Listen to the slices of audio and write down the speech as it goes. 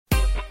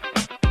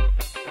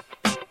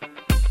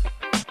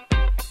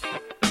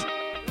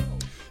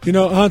You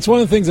know, Hans,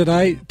 one of the things that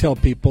I tell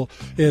people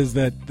is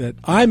that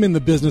I'm in the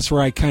business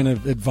where I kind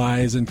of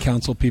advise and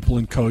counsel people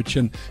and coach,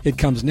 and it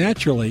comes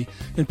naturally.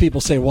 And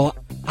people say, well,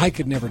 I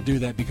could never do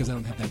that because I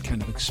don't have that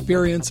kind of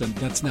experience, and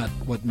that's not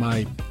what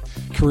my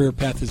career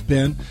path has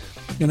been.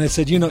 And I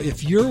said, you know,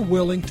 if you're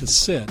willing to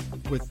sit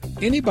with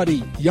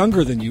anybody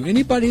younger than you,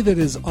 anybody that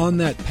is on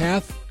that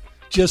path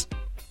just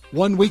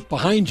 1 week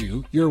behind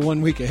you, you're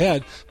 1 week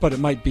ahead, but it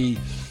might be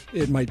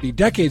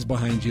decades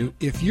behind you.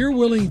 If you're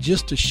willing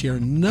just to share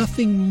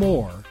nothing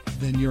more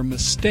than your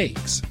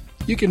mistakes,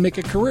 you can make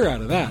a career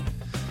out of that.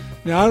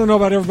 Now, I don't know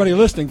about everybody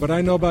listening, but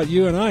I know about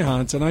you and I,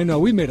 Hans, and I know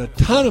we made a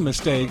ton of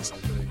mistakes.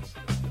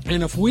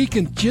 And if we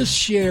can just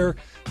share,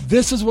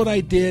 this is what I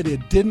did,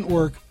 it didn't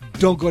work,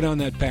 don't go down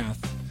that path,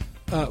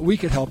 we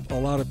could help a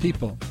lot of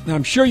people. Now,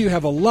 I'm sure you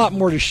have a lot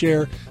more to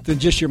share than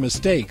just your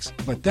mistakes,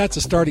 but that's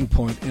a starting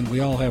point, and we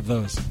all have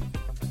those.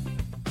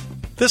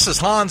 This is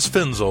Hans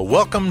Finzel.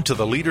 Welcome to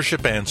the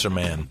Leadership Answer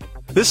Man.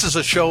 This is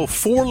a show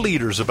for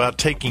leaders about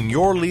taking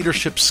your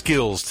leadership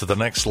skills to the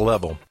next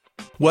level.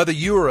 Whether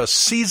you are a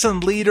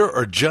seasoned leader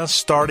or just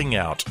starting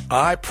out,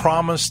 I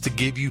promise to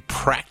give you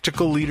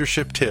practical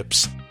leadership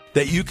tips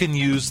that you can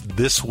use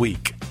this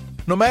week.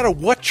 No matter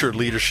what your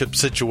leadership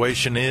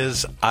situation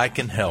is, I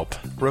can help.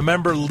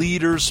 Remember,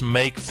 leaders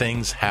make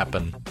things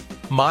happen.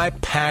 My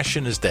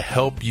passion is to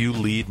help you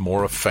lead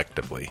more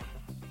effectively.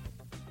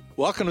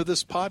 Welcome to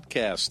this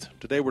podcast.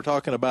 Today we're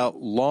talking about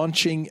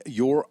launching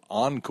your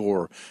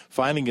encore,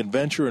 finding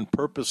adventure and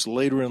purpose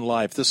later in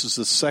life. This is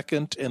the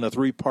second in a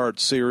three-part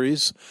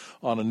series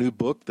on a new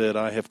book that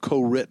I have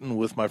co-written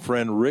with my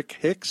friend Rick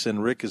Hicks,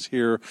 and Rick is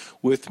here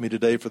with me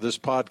today for this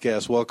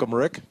podcast. Welcome,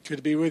 Rick. Good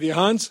to be with you,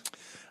 Hans.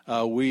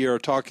 We are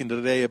talking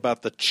today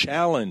about the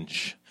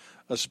challenge,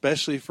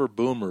 especially for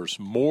boomers,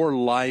 more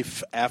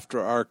life after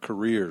our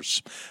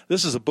careers.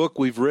 This is a book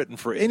we've written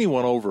for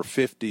anyone over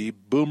 50,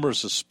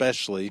 boomers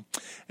especially,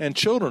 and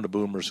children of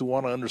boomers who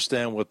want to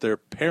understand what their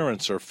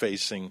parents are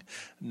facing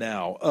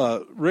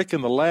now. Rick,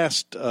 in the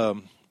last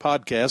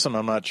podcast, and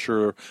I'm not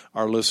sure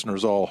our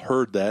listeners all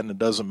heard that, and it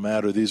doesn't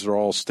matter. These are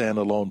all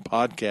standalone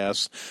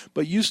podcasts.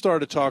 But you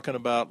started talking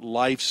about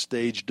life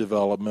stage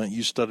development.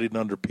 You studied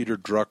under Peter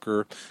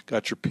Drucker,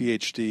 got your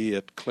PhD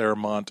at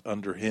Claremont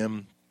under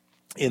him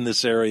in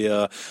this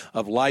area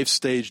of life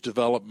stage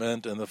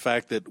development and the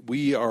fact that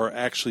we are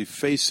actually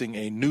facing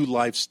a new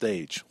life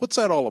stage. What's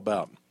that all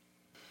about?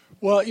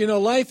 Well, you know,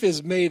 life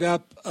is made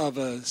up of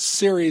a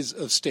series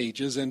of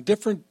stages, and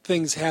different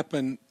things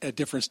happen at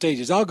different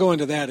stages. I'll go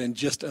into that in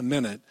just a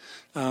minute.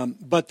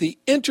 But the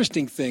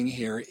interesting thing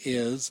here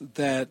is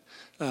that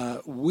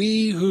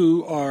we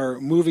who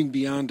are moving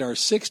beyond our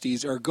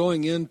 60s are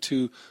going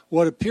into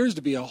what appears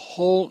to be a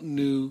whole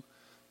new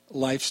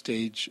life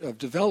stage of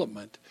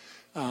development.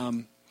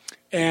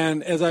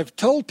 And as I've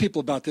told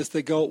people about this,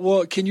 they go,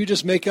 well, can you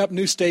just make up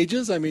new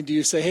stages? I mean, do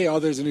you say, hey,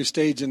 there's a new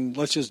stage and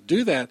let's just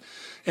do that?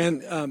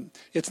 And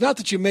it's not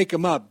that you make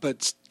them up,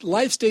 but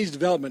life stage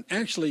development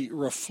actually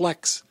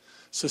reflects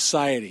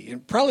society.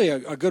 And probably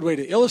a good way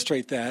to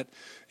illustrate that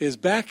is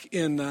back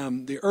in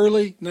the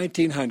early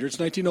 1900s,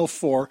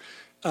 1904,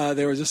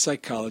 there was a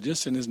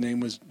psychologist, and his name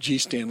was G.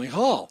 Stanley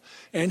Hall.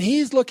 And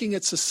he's looking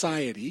at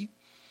society.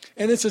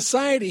 And in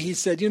society, he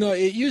said, you know,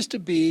 it used to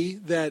be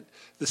that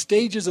the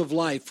stages of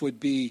life would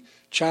be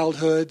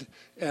childhood,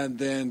 and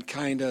then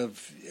kind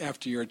of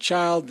after you're a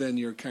child, then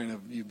you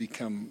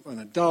become an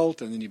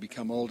adult, and then you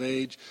become old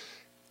age.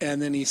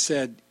 And then he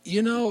said,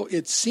 you know,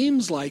 it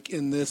seems like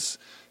in this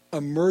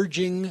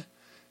emerging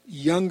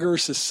younger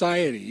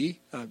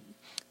society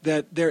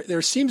that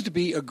there seems to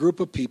be a group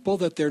of people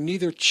that they're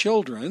neither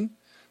children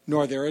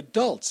nor they're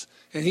adults.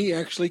 And he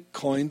actually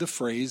coined the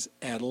phrase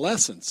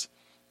adolescence.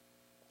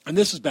 And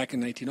this was back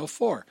in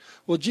 1904.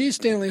 Well, G.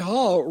 Stanley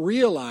Hall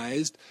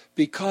realized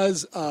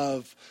because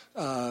of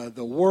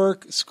the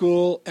work,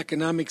 school,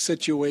 economic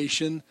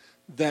situation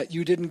that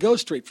you didn't go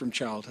straight from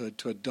childhood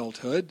to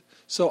adulthood.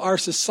 So our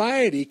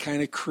society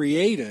kind of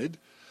created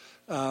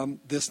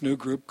this new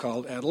group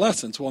called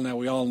adolescents. Well, now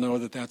we all know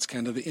that that's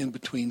kind of the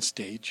in-between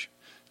stage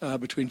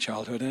between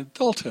childhood and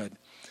adulthood.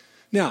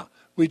 Now,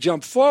 we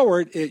jump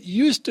forward. It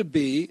used to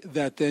be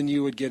that then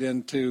you would get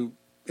into,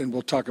 and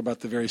we'll talk about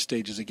the various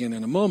stages again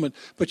in a moment,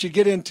 but you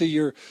get into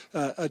your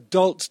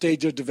adult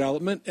stage of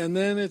development, and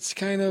then it's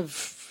kind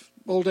of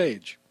old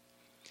age.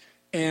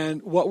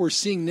 And what we're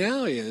seeing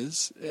now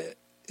is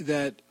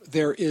that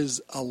there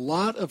is a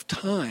lot of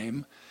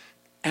time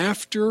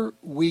after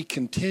we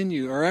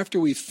continue, or after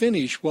we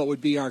finish what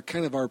would be our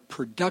kind of our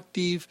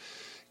productive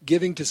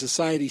giving to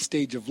society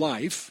stage of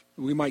life.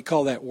 We might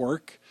call that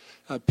work.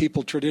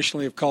 People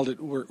traditionally have called it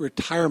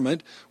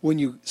retirement. When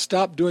you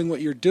stop doing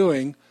what you're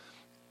doing,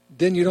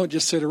 then you don't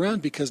just sit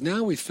around, because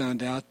now we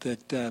found out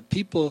that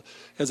people,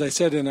 as I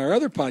said in our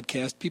other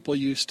podcast, people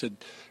used to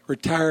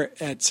retire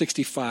at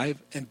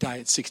 65 and die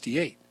at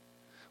 68.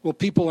 Well,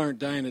 people aren't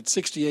dying at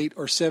 68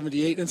 or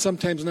 78, and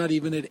sometimes not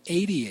even at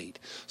 88.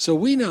 So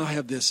we now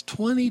have this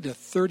 20 to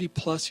 30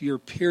 plus year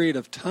period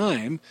of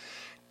time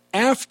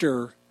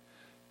after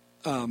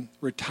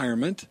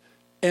retirement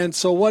And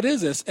so what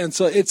is this? And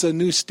so it's a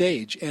new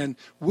stage. And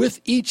with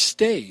each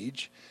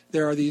stage,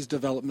 there are these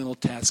developmental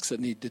tasks that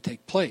need to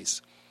take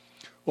place.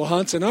 Well,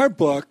 Hans, in our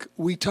book,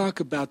 we talk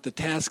about the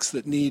tasks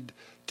that need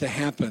to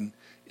happen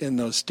in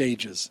those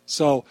stages.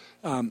 So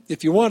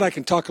if you want, I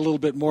can talk a little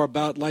bit more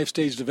about life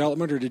stage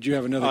development, or did you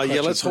have another question?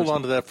 Yeah, let's hold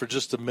on to that for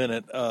just a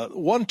minute.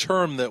 One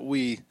term that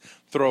we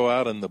throw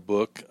out in the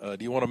book, do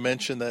you want to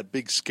mention that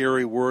big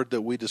scary word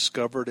that we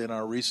discovered in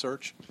our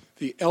research?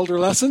 The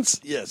elderlessence?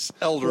 Yes,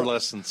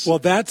 elderlessence. Well,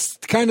 that's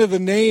kind of the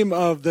name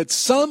of that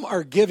some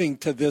are giving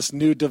to this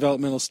new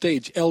developmental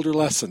stage,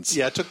 elderlessence.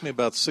 Yeah, it took me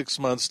about 6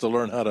 months to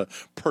learn how to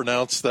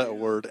pronounce that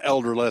word,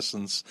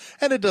 elderlessence.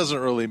 And it doesn't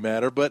really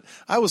matter, but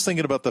I was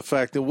thinking about the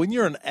fact that when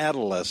you're an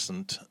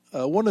adolescent,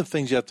 one of the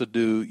things you have to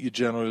do, you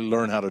generally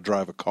learn how to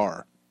drive a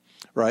car,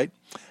 right?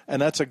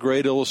 And that's a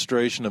great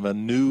illustration of a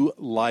new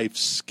life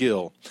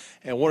skill.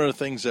 And one of the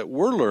things that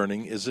we're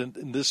learning is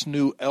in this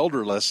new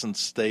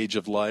elderlessence stage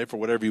of life, or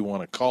whatever you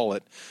want to call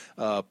it,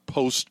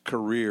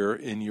 post-career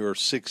in your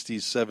 60s,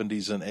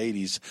 70s, and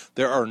 80s,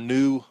 there are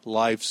new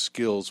life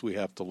skills we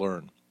have to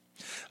learn.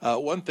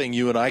 One thing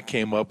you and I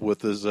came up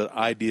with is the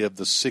idea of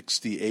the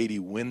 60-80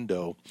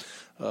 window.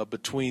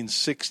 Between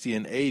 60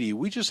 and 80,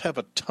 we just have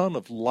a ton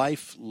of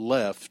life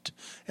left,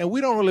 and we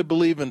don't really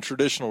believe in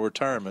traditional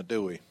retirement,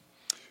 do we?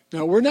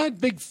 Now, we're not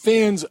big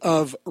fans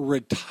of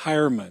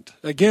retirement.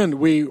 Again,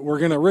 we're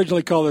going to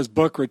originally call this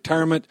book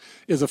Retirement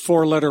is a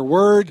 4-letter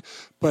word,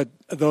 but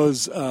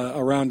those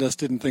around us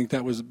didn't think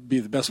that would be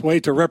the best way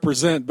to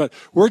represent. But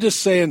we're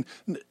just saying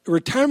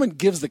retirement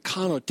gives the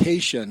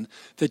connotation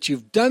that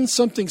you've done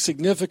something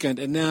significant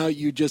and now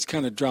you just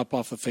kind of drop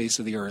off the face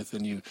of the earth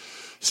and you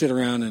sit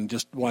around and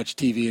just watch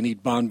TV and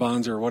eat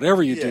bonbons or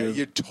whatever you do.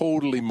 You're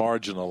totally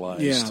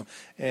marginalized. Yeah.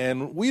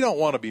 And we don't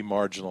want to be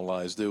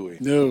marginalized, do we?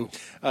 No.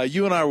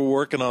 You and I were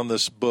working on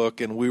this book,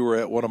 and we were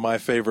at one of my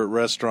favorite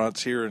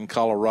restaurants here in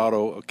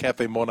Colorado,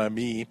 Cafe Mon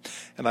Ami,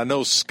 and I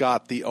know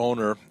Scott, the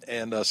owner,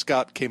 and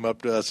Scott came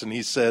up to us and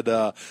he said,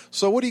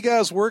 so what are you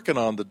guys working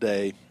on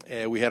today?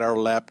 And we had our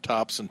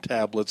laptops and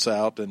tablets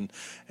out, and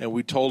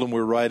we told him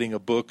we're writing a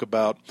book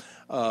about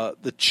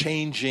the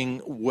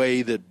changing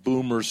way that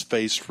boomers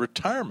face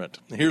retirement.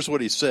 Here's what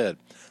he said.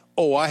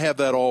 Oh, I have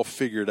that all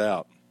figured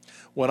out.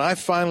 When I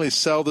finally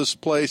sell this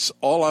place,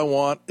 all I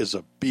want is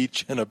a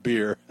beach and a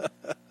beer.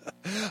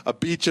 A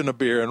beach and a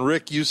beer. And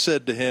Rick, you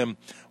said to him,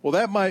 well,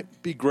 that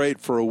might be great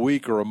for a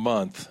week or a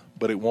month,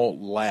 but it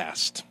won't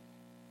last.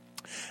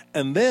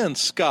 And then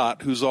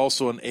Scott, who's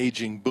also an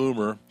aging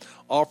boomer,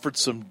 offered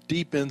some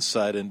deep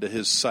insight into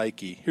his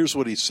psyche. Here's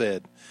what he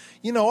said.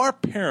 You know, our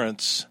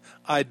parents'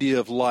 idea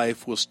of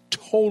life was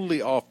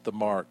totally off the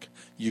mark.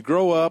 You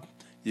grow up,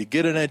 you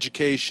get an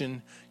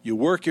education, you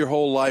work your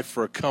whole life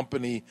for a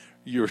company,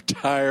 you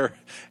retire,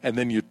 and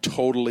then you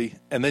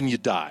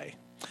die.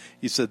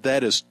 He said,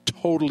 that is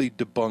totally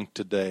debunked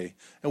today.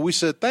 And we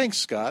said, thanks,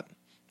 Scott.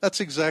 That's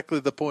exactly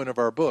the point of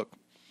our book.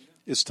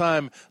 It's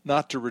time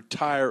not to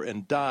retire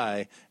and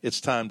die.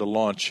 It's time to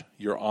launch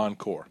your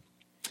encore.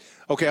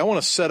 Okay, I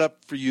want to set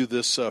up for you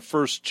this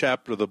first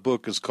chapter of the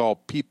book is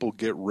called People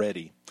Get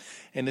Ready.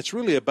 And it's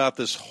really about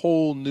this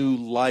whole new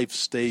life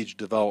stage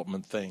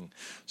development thing.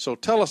 So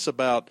tell us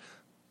about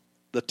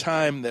the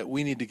time that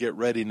we need to get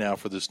ready now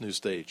for this new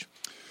stage.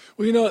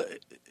 Well, you know,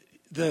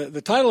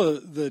 the title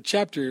of the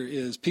chapter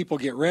is People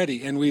Get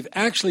Ready, and we've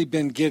actually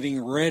been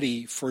getting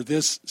ready for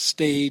this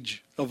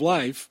stage of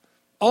life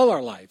all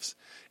our lives.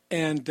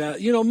 And,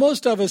 you know,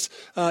 most of us,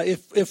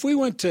 if we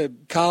went to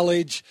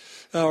college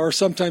or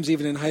sometimes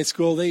even in high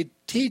school, they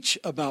teach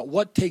about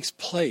what takes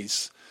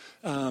place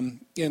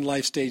in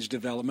life stage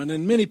development.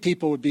 And many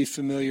people would be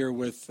familiar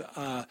with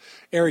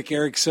Erik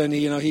Erikson.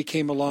 You know, he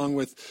came along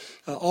with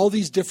all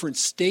these different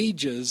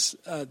stages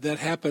that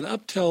happen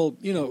up till,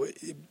 you know,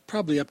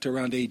 probably up to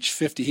around age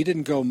 50. He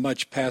didn't go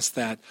much past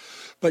that.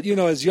 But, you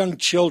know, as young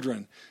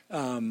children,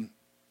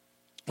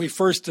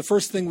 the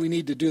first thing we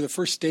need to do, the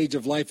first stage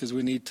of life is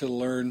we need to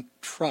learn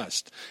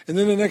trust. And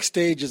then the next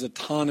stage is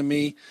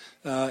autonomy,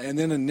 and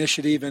then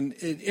initiative. And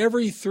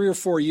every 3 or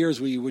 4 years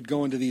we would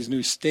go into these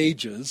new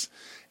stages,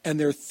 and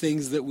there are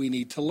things that we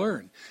need to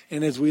learn.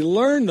 And as we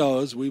learn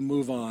those, we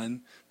move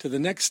on to the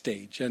next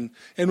stage. And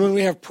when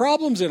we have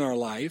problems in our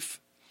life,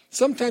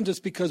 sometimes it's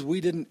because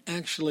we didn't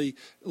actually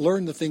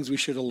learn the things we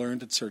should have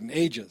learned at certain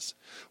ages.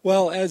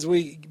 Well, as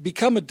we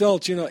become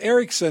adults, you know,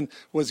 Erikson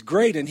was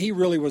great, and he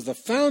really was the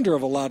founder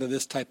of a lot of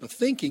this type of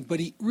thinking,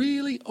 but he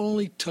really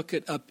only took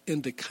it up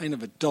into kind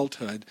of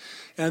adulthood.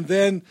 And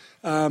then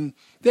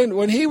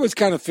when he was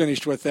kind of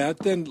finished with that,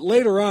 then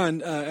later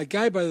on, a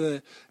guy by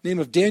the name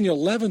of Daniel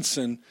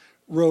Levinson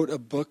wrote a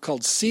book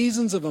called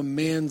Seasons of a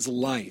Man's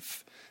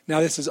Life. Now,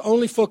 this is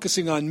only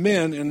focusing on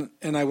men,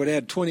 and I would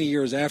add 20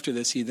 years after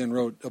this, he then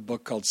wrote a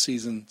book called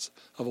Seasons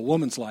of a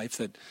Woman's Life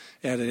that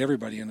added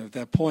everybody in at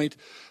that point.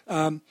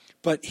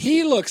 But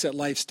he looks at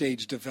life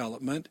stage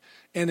development,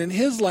 and in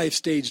his life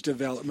stage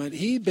development,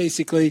 he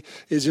basically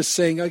is just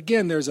saying,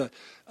 again, there's a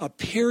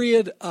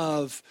period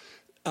of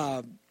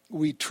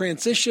we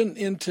transition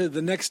into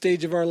the next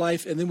stage of our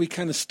life, and then we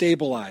kind of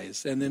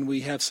stabilize, and then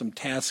we have some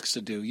tasks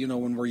to do.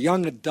 When we're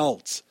young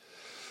adults,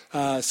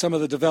 some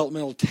of the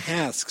developmental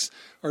tasks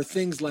are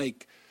things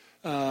like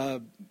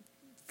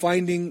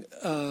finding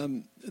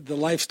the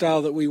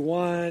lifestyle that we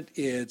want.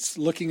 It's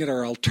looking at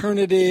our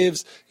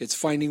alternatives. It's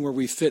finding where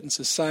we fit in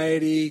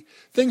society,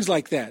 things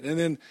like that.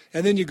 And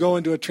then you go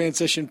into a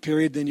transition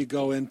period. Then you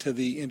go into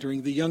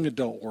entering the young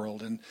adult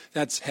world, and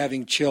that's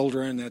having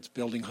children. That's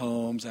building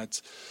homes.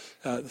 That's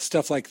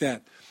stuff like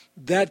that.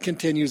 That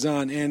continues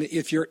on. And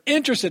if you're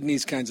interested in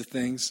these kinds of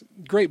things,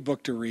 great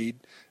book to read.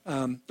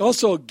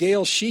 Also,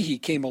 Gail Sheehy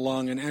came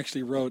along and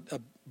actually wrote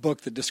a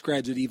book that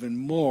describes it even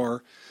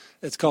more.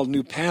 It's called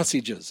New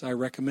Passages. I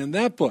recommend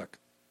that book.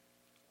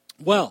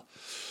 Well,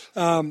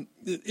 when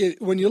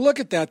you look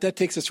at that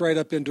takes us right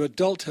up into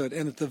adulthood.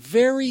 And at the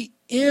very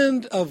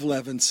end of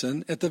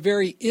Levinson, at the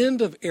very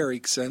end of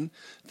Erickson,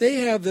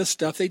 they have this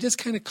stuff. They just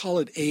kind of call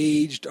it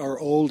aged or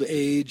old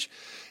age.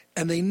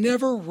 And they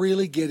never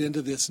really get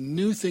into this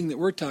new thing that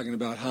we're talking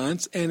about,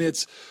 Hans. And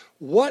it's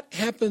what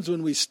happens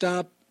when we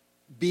stop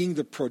being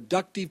the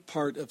productive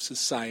part of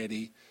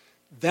society.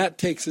 That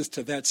takes us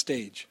to that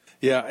stage.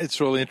 Yeah,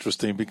 it's really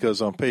interesting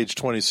because on page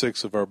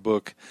 26 of our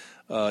book,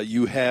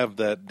 you have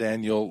that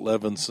Daniel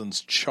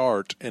Levinson's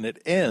chart, and it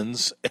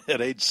ends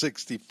at age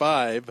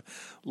 65,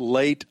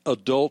 late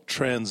adult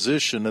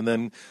transition, and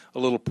then a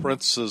little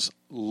parenthesis,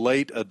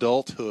 late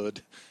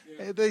adulthood.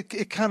 Yeah.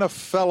 It kind of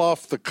fell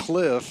off the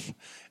cliff,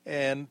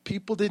 and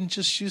people didn't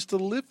just used to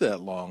live that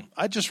long.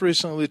 I just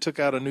recently took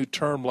out a new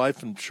term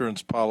life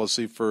insurance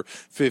policy for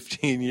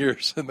 15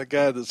 years, and the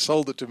guy that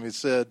sold it to me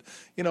said,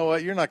 you know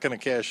what, you're not going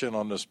to cash in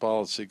on this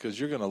policy because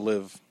you're going to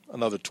live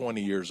another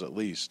 20 years at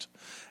least.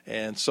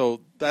 And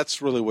so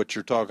that's really what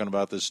you're talking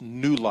about, this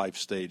new life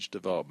stage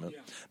development.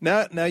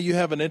 Yeah. Now you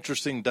have an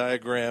interesting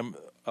diagram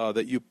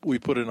that we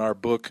put in our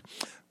book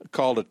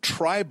called a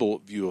tribal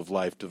view of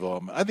life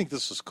development. I think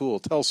this is cool.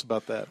 Tell us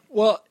about that.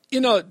 Well,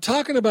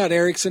 talking about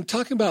Erickson,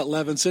 talking about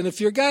Levinson, if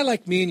you're a guy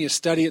like me and you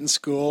study it in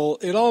school,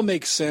 it all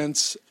makes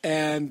sense,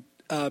 and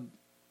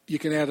you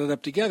can add it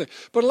up together.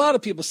 But a lot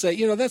of people say,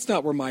 that's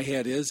not where my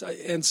head is.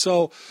 And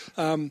so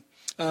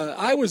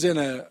I was in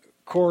a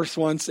course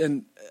once,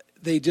 and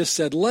they just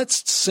said,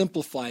 let's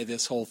simplify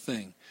this whole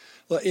thing.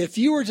 Well, if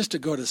you were just to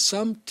go to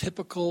some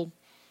typical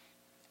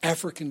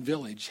African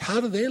village, how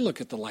do they look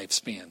at the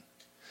lifespan?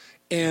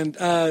 And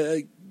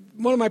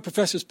one of my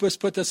professors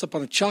put this up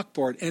on a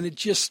chalkboard, and it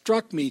just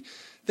struck me.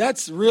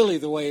 That's really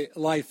the way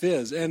life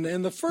is. And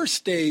the first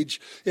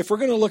stage, if we're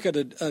going to look at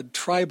a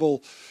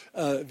tribal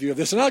view of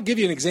this, and I'll give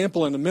you an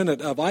example in a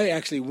minute I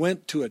actually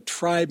went to a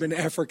tribe in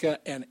Africa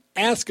and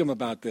asked them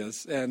about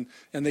this, and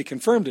they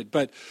confirmed it.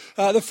 But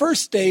the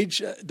first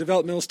stage,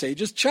 developmental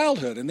stage, is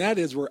childhood, and that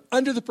is we're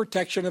under the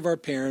protection of our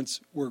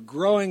parents. We're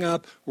growing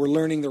up. We're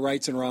learning the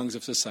rights and wrongs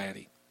of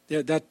society.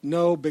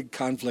 No big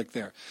conflict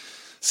there.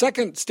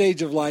 Second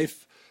stage of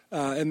life,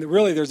 and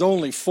really there's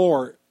only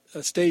 4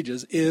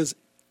 stages, is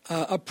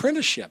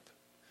apprenticeship.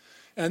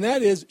 And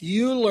that is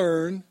you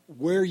learn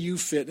where you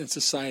fit in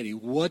society.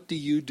 What do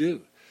you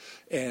do?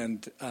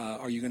 And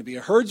are you going to be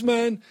a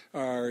herdsman?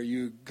 Are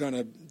you going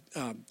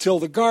to till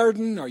the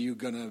garden? Are you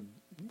going to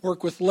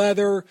work with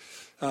leather?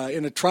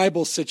 In a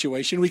tribal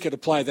situation, we could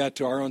apply that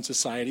to our own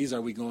societies.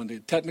 Are we going to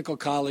technical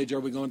college?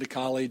 Are we going to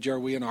college? Are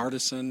we an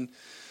artisan?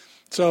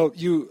 So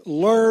you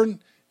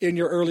learn in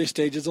your early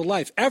stages of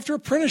life. After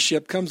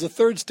apprenticeship comes the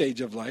third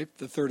stage of life,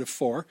 the third of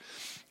 4,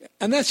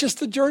 and that's just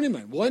the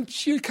journeyman.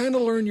 Once you kind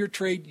of learn your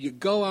trade, you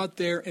go out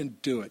there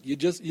and do it.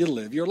 You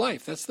live your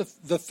life. That's the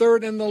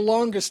third and the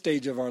longest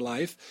stage of our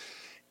life.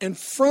 And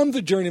from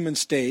the journeyman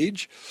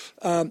stage,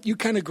 you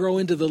kind of grow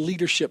into the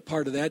leadership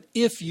part of that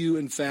if you,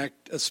 in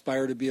fact,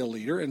 aspire to be a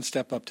leader and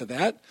step up to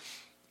that.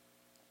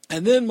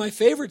 And then my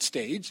favorite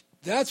stage,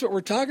 that's what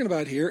we're talking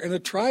about here. In a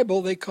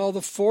tribal, they call the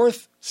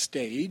 4th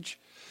stage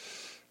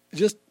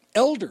just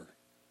elder.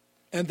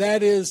 And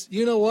that is,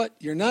 you know what?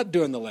 You're not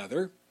doing the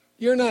leather.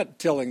 You're not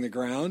tilling the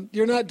ground.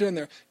 You're not doing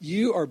that.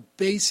 You are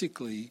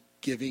basically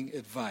giving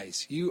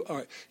advice.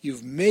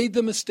 You've made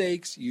the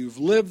mistakes. You've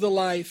lived the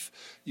life.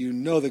 You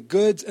know the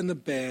goods and the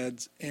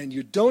bads. And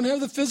you don't have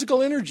the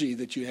physical energy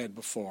that you had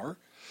before.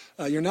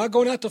 You're not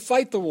going out to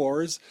fight the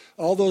wars.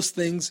 All those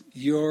things,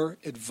 you're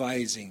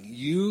advising.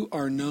 You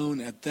are known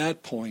at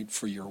that point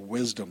for your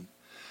wisdom.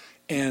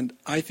 And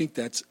I think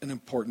that's an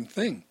important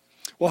thing.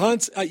 Well,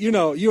 Hans,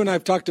 you and I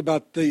have talked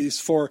about these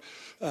 4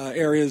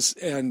 areas,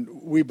 and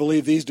we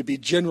believe these to be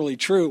generally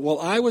true. Well,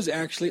 I was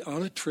actually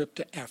on a trip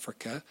to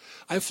Africa.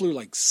 I flew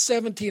like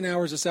 17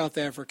 hours to South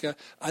Africa,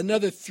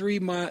 another 3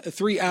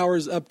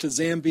 hours up to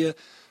Zambia,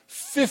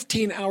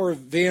 15-hour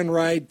van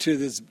ride to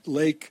this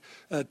lake,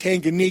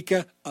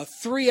 Tanganyika, a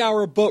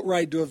 3-hour boat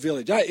ride to a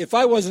village. If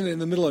I wasn't in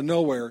the middle of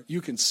nowhere,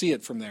 you can see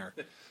it from there.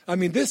 I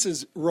mean, this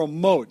is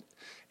remote.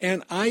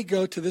 And I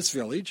go to this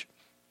village.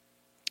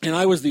 And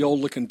I was the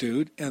old-looking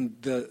dude,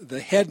 and the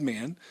head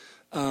man,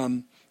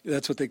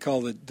 that's what they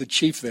call the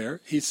chief there,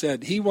 he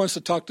said he wants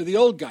to talk to the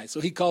old guy, so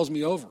he calls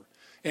me over.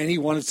 And he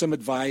wanted some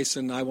advice,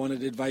 and I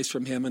wanted advice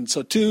from him. And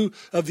so two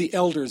of the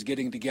elders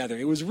getting together.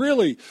 It was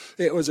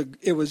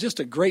just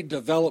a great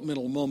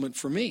developmental moment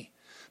for me.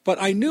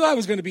 But I knew I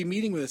was going to be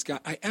meeting with this guy.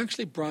 I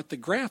actually brought the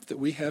graph that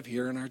we have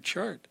here in our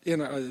chart,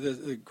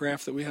 the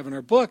graph that we have in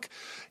our book.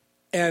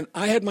 And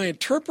I had my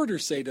interpreter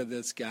say to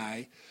this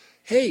guy,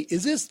 hey,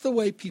 is this the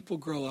way people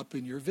grow up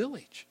in your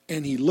village?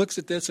 And he looks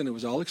at this, and it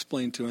was all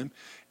explained to him.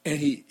 And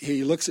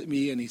he looks at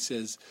me, and he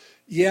says,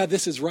 yeah,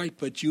 this is right,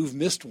 but you've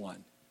missed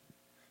one.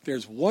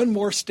 There's one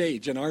more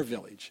stage in our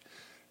village.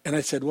 And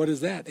I said, what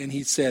is that? And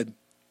he said,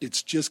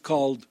 it's just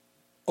called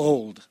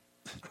old.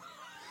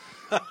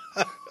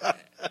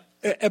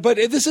 But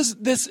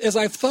this, as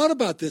I've thought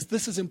about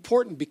this is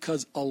important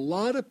because a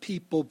lot of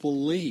people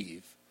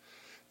believe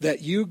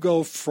that you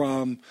go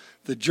from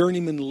the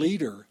journeyman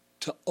leader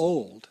to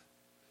old.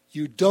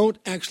 You don't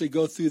actually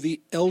go through the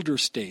elder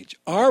stage.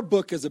 Our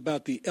book is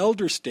about the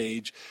elder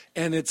stage,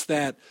 and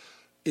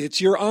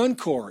it's your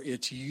encore.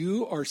 It's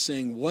you are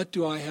saying, what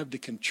do I have to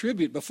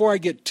contribute before I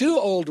get too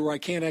old where I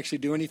can't actually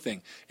do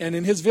anything? And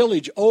in his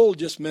village, old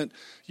just meant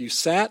you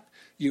sat,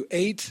 you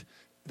ate,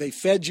 they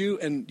fed you,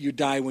 and you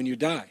die when you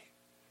die.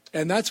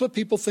 And that's what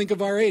people think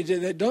of our age.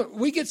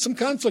 We get some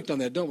conflict on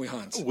that, don't we,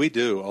 Hans? We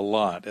do, a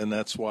lot. And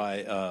that's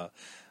why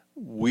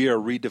we are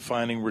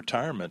redefining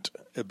retirement,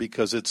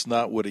 because it's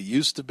not what it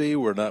used to be.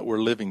 We're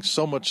living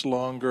so much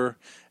longer,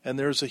 and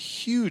there's a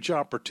huge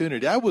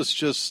opportunity.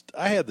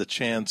 I had the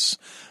chance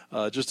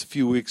just a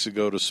few weeks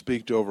ago to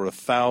speak to over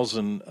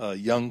 1,000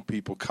 young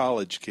people,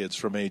 college kids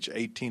from age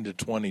 18 to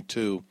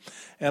 22.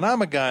 And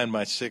I'm a guy in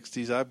my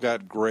 60s. I've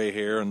got gray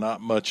hair and not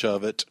much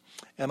of it.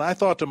 And I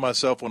thought to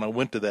myself when I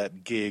went to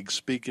that gig,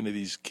 speaking to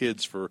these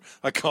kids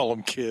I call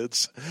them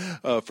kids,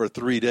 for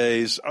 3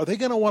 days, are they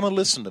going to want to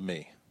listen to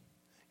me?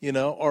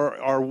 Or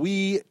are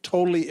we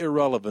totally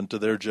irrelevant to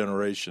their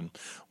generation?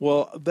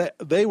 Well,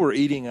 they were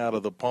eating out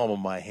of the palm of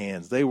my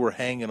hands. They were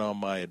hanging on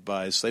my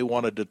advice. They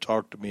wanted to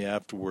talk to me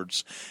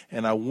afterwards.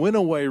 And I went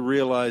away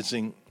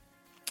realizing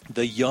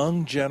the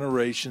young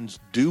generations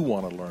do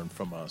want to learn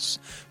from us.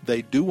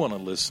 They do want to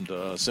listen to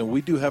us. And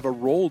we do have a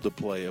role to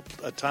play,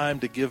 a time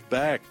to give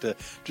back, to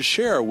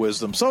share our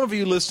wisdom. Some of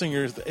you listening,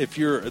 if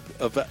you're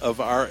of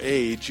our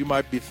age, you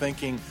might be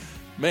thinking,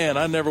 man,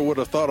 I never would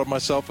have thought of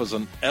myself as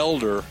an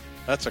elder.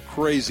 That's a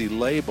crazy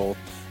label.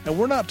 And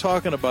we're not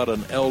talking about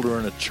an elder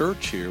in a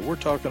church here. We're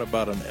talking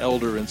about an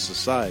elder in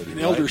society. An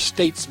elder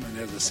statesman,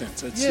 in a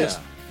sense. It's just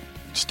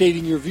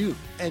stating your view.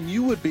 And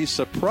you would be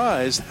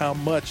surprised how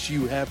much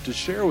you have to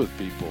share with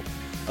people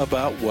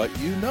about what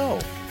you know.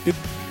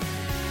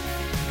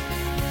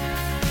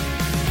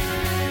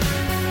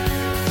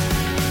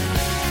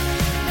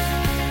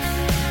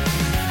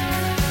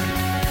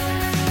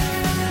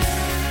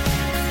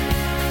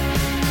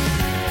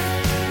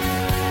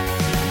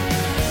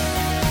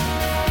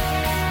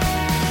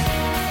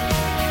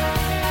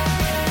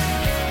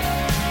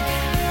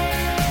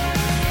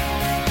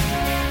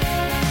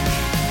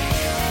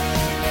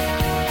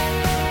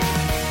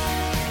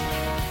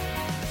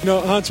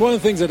 Hans, one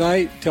of the things that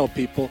I tell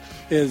people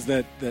is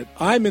that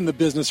I'm in the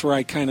business where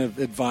I kind of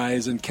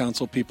advise and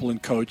counsel people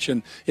and coach,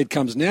 and it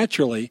comes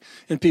naturally.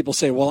 And people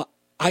say, well,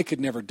 I could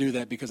never do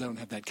that because I don't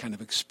have that kind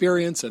of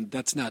experience, and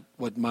that's not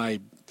what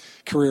my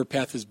career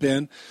path has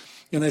been.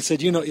 And I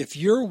said, if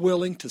you're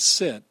willing to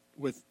sit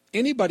with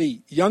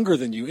anybody younger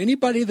than you,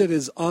 anybody that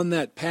is on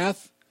that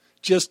path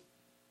just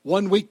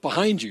 1 week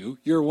behind you,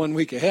 you're 1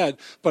 week ahead,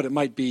 but it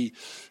might be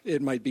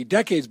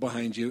decades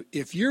behind you.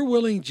 If you're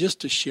willing just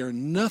to share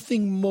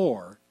nothing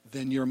more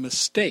than your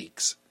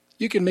mistakes,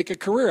 you can make a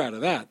career out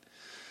of that.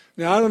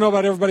 Now, I don't know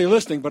about everybody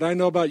listening, but I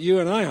know about you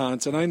and I,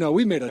 Hans, and I know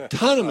we made a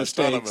ton of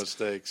mistakes. A ton of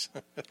mistakes.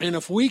 And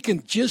if we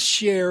can just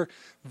share,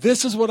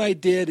 this is what I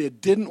did, it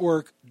didn't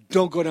work,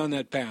 don't go down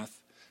that path,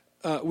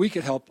 we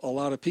could help a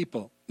lot of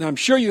people. Now, I'm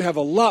sure you have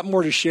a lot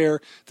more to share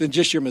than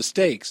just your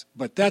mistakes,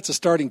 but that's a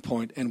starting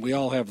point, and we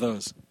all have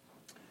those.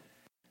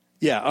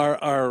 Yeah,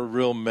 our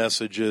real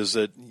message is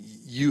that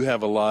you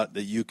have a lot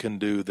that you can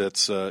do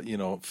that's,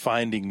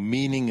 finding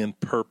meaning and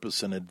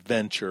purpose and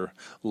adventure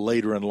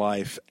later in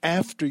life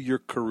after your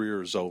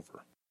career is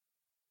over.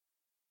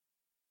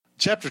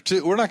 Chapter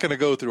 2, we're not going to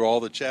go through all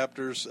the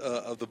chapters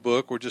of the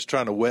book. We're just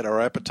trying to whet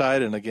our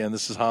appetite. And again,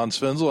 this is Hans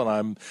Finzel, and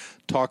I'm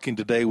talking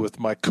today with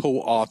my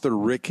co-author,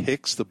 Rick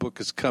Hicks. The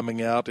book is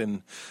coming out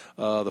in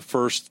the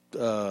first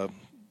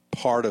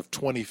part of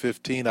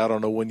 2015. I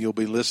don't know when you'll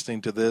be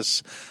listening to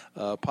this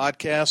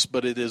podcast,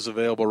 but it is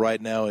available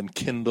right now in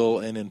Kindle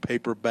and in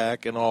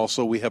paperback. And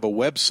also we have a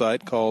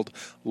website called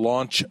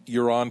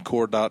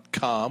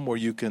launchyyourencore.com where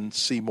you can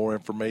see more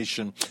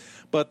information.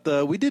 But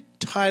we did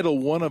title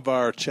one of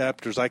our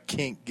chapters, I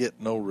Can't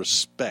Get No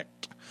Respect.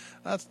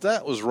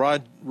 That was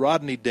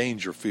Rodney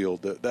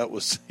Dangerfield.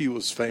 He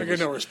was famous. I get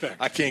no respect.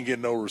 I can't get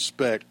no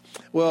respect.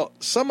 Well,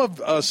 some of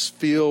us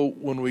feel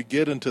when we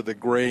get into the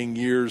graying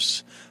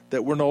years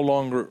that we're no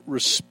longer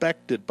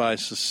respected by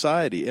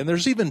society. And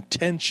there's even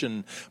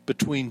tension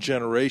between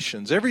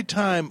generations. Every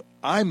time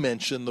I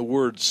mention the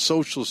word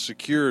Social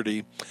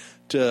Security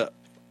to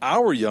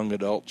our young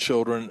adult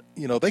children,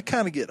 they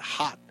kind of get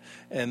hot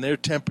and their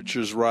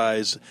temperatures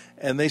rise,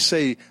 and they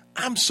say,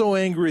 I'm so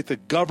angry at the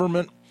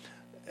government.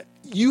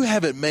 You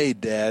have it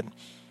made, Dad.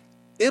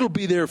 It'll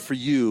be there for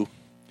you,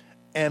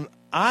 and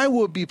I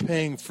will be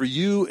paying for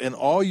you and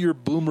all your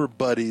boomer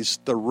buddies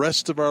the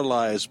rest of our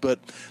lives, but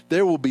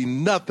there will be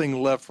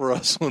nothing left for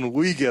us when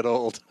we get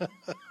old.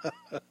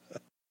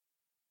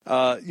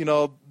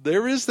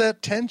 There is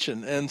that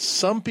tension, and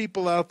some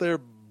people out there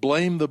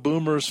blame the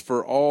boomers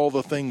for all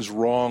the things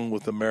wrong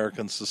with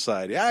American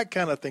society. I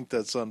kind of think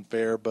that's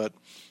unfair, but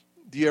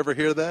do you ever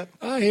hear that?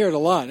 I hear it a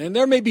lot, and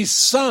there may be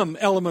some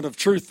element of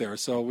truth there,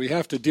 so we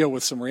have to deal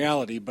with some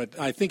reality, but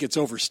I think it's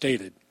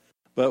overstated.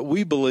 But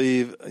we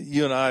believe,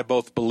 you and I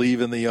both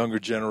believe in the younger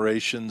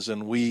generations,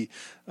 and we,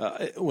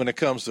 when it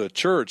comes to a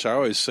church, I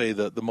always say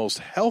that the most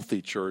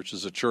healthy church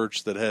is a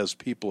church that has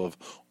people of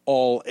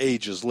all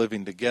ages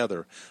living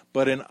together.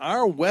 But in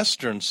our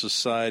Western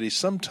society,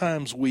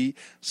 sometimes we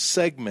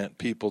segment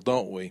people,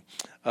 don't we?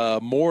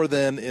 More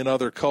than in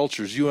other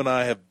cultures. You and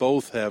I have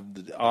both had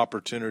the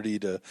opportunity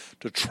to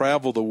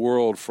travel the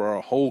world for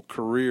our whole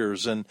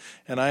careers. And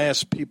I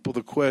ask people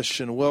the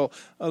question, well,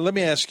 let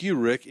me ask you,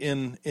 Rick,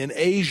 in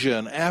Asia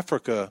and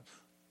Africa,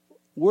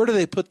 where do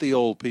they put the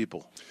old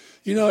people?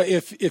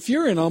 If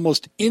you're in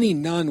almost any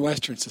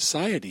non-Western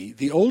society,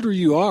 the older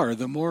you are,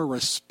 the more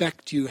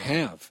respect you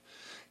have.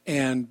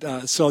 And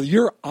so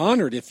you're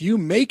honored if you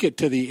make it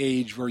to the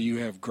age where you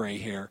have gray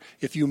hair,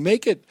 if you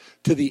make it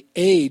to the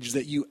age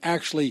that you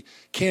actually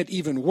can't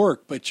even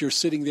work, but you're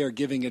sitting there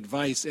giving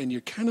advice, and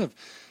you're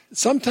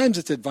sometimes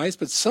it's advice,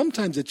 but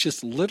sometimes it's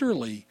just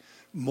literally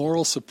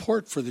moral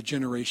support for the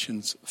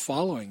generations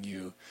following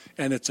you.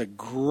 And it's a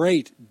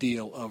great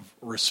deal of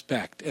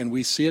respect. And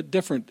we see it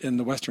different in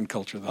the Western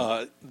culture,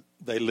 though.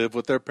 They live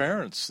with their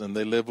parents and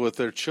they live with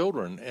their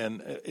children.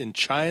 And in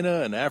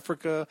China and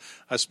Africa,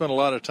 I spent a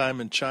lot of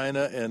time in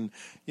China. And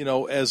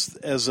as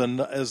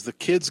the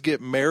kids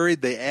get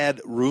married, they add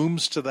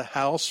rooms to the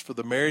house for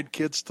the married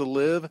kids to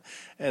live,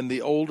 and the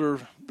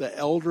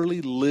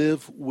elderly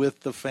live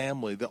with the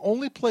family. The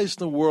only place in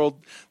the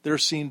world there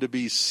seem to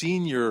be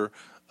senior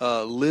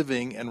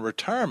living and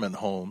retirement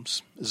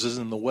homes is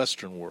in the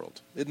Western world.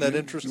 Isn't that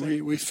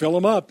interesting? We fill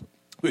them up.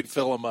 We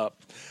fill them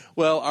up.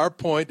 Well, our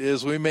point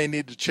is we may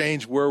need to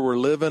change where we're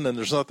living, and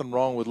there's nothing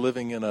wrong with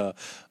living in a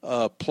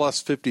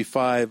plus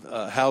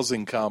 55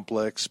 housing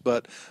complex,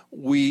 but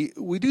we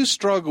do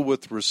struggle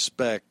with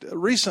respect.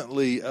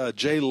 Recently,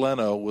 Jay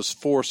Leno was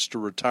forced to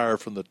retire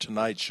from The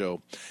Tonight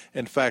Show.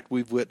 In fact,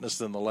 we've witnessed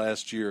in the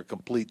last year a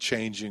complete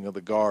changing of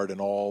the guard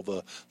in all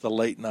the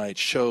late-night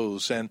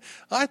shows, and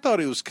I thought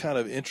it was kind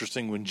of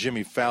interesting when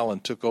Jimmy Fallon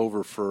took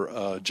over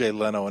for Jay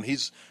Leno, and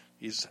he's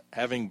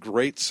having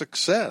great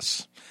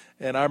success.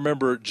 And I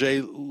remember Jay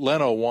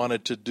Leno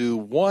wanted to do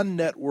one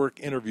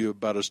network interview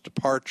about his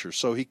departure.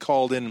 So he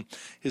called in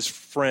his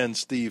friend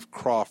Steve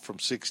Kroft from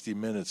 60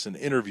 Minutes and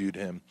interviewed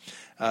him.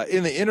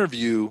 In the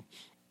interview,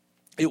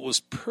 it was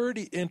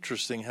pretty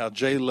interesting how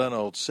Jay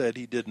Leno said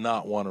he did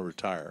not want to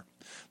retire.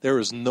 There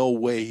is no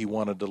way he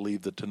wanted to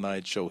leave The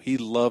Tonight Show. He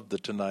loved The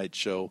Tonight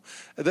Show.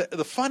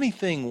 The funny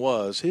thing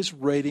was his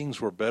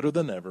ratings were better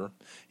than ever.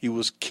 He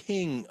was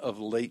king of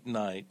late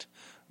night.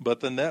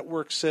 But the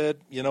network said,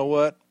 you know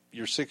what?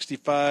 You're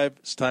 65.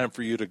 It's time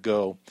for you to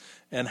go.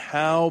 And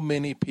how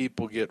many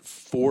people get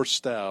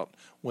forced out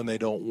when they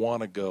don't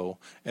want to go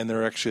and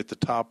they're actually at the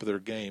top of their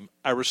game?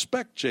 I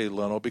respect Jay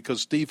Leno because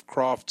Steve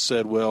Kroft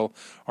said, well,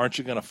 aren't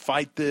you going to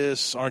fight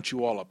this? Aren't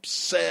you all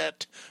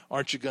upset?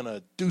 Aren't you going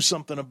to do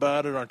something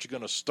about it? Aren't you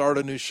going to start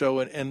a new show?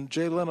 And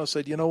Jay Leno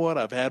said, you know what?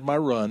 I've had my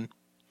run.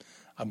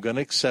 I'm going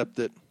to accept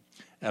it,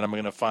 and I'm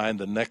going to find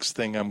the next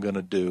thing I'm going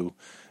to do.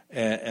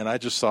 And I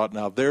just thought,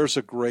 now there's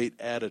a great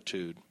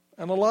attitude.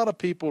 And a lot of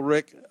people,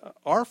 Rick,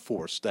 are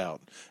forced out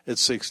at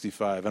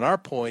 65. And our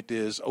point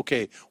is,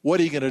 okay, what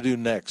are you going to do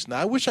next? Now,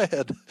 I wish I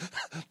had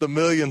the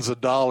millions of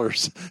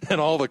dollars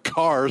and all the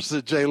cars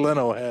that Jay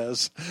Leno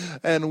has.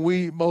 And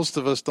most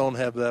of us don't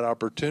have that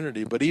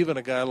opportunity. But even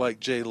a guy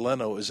like Jay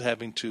Leno is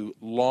having to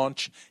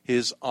launch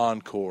his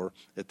encore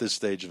at this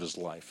stage of his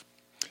life.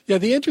 Yeah,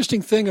 the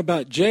interesting thing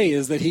about Jay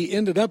is that he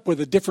ended up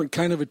with a different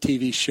kind of a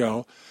TV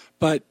show,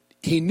 but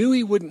he knew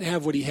he wouldn't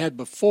have what he had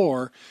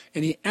before,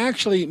 and he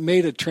actually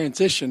made a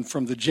transition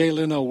from the Jay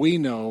Leno we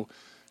know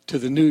to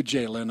the new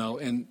Jay Leno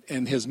and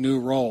his new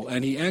role.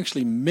 And he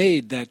actually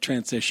made that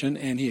transition,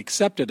 and he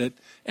accepted it,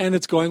 and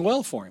it's going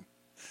well for him.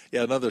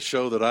 Yeah, another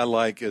show that I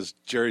like is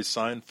Jerry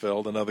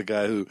Seinfeld, another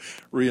guy who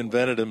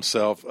reinvented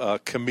himself,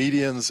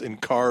 comedians in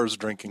cars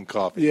drinking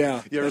coffee.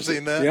 Yeah. You ever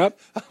seen that? Yep.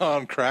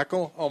 On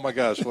Crackle? Oh, my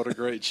gosh, what a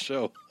great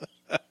show.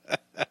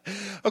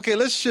 Okay,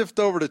 let's shift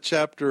over to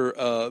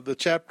the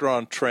chapter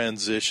on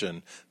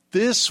transition.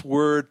 This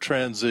word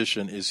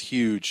transition is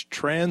huge.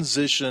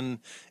 Transition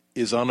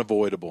is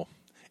unavoidable.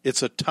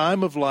 It's a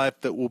time of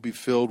life that will be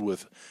filled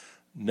with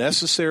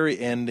necessary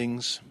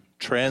endings,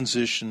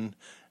 transition,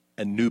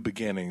 and new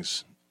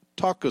beginnings.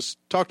 Talk to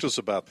us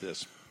about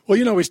this.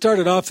 Well, we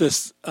started off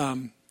this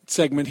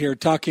segment here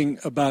talking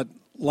about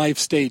life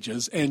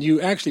stages, and you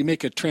actually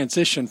make a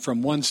transition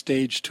from one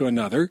stage to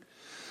another.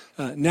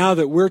 Now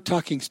that we're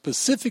talking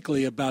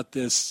specifically about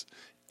this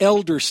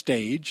elder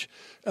stage,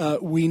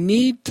 we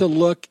need to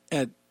look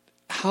at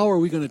how are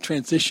we going to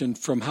transition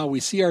from how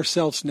we see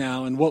ourselves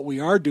now and what we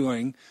are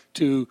doing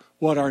to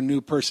what our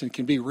new person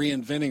can be,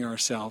 reinventing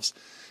ourselves.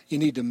 You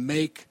need to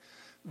make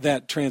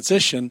that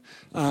transition.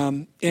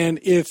 And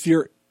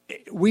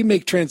we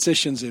make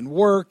transitions in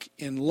work,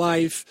 in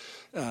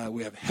life.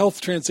 We have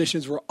health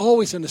transitions. We're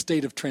always in a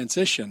state of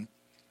transition.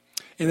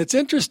 And it's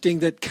interesting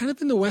that kind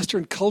of in the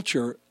Western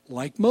culture,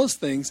 like most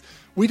things,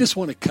 we just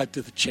want to cut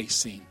to the chase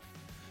scene.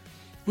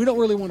 We don't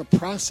really want to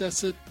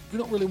process it. We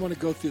don't really want to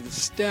go through the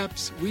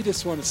steps. We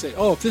just want to say,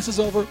 oh, if this is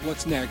over,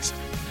 what's next?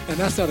 And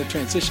that's not a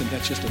transition.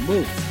 That's just a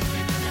move.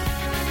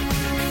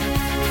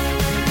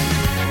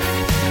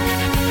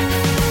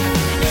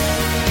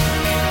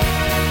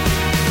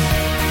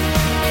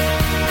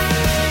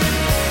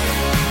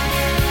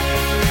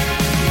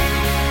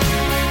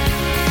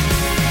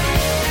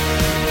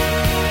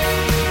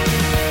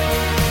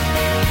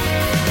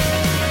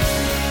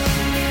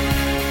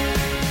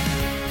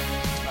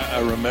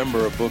 I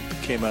remember a book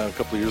that came out a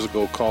couple of years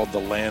ago called The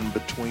Land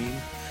Between,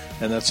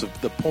 and that's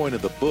the point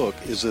of the book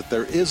is that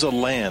there is a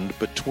land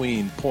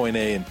between point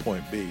A and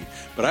point B.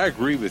 But I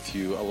agree with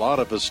you. A lot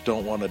of us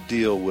don't want to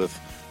deal with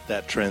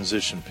that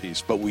transition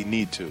piece, but we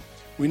need to.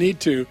 We need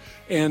to.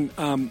 And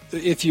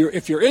if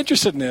you're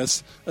interested in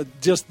this,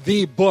 just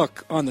the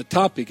book on the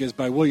topic is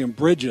by William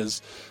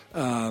Bridges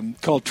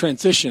called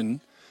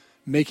Transition,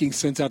 Making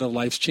Sense Out of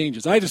Life's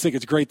Changes. I just think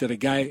it's great that a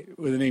guy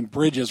with the name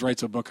Bridges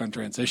writes a book on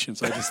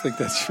transitions. I just think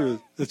that's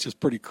true. That's just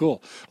pretty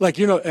cool. Like,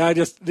 here's a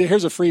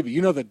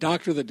freebie. The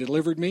doctor that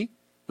delivered me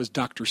was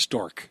Dr.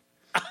 Stork.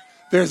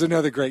 There's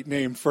another great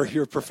name for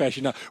your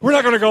profession. Now, we're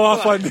not going to go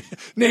off on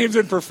names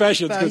and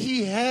professions. Now,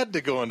 he had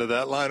to go into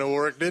that line of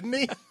work, didn't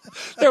he?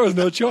 There was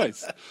no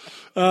choice.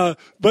 But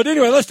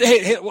anyway,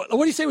 hey, what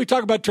do you say we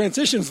talk about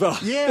transitions, though?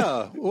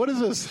 Yeah. What is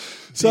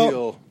this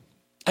deal?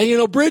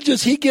 And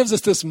Bridges, he gives us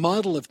this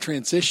model of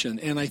transition,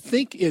 and I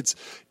think it's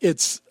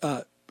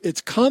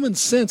common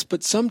sense,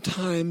 but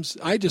sometimes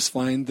I just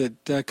find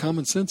that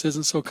common sense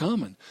isn't so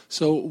common,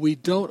 so we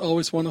don't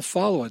always want to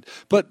follow it.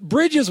 But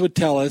Bridges would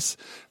tell us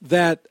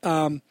that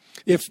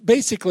if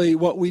basically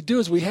what we do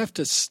is we have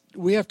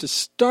to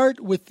start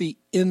with the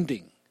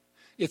ending.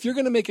 If you're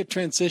going to make a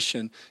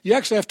transition, you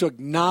actually have to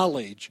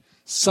acknowledge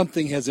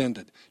something has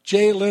ended.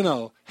 Jay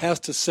Leno has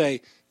to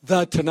say,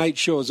 The Tonight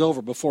Show is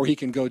over before he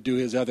can go do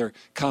his other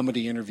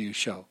comedy interview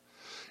show.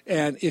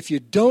 And if you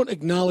don't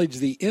acknowledge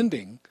the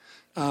ending,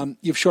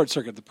 you've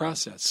short-circuited the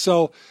process.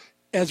 So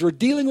as we're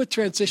dealing with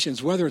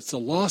transitions, whether it's the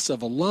loss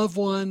of a loved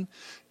one,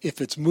 if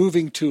it's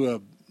moving to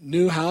a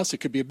new house, it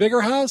could be a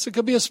bigger house, it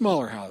could be a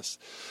smaller house.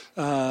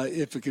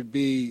 If it could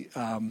be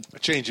a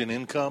change in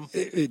income.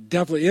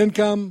 Definitely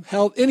income,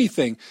 health,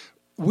 anything.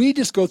 We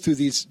just go through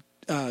these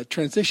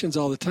transitions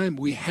all the time.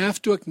 We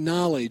have to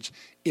acknowledge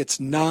it's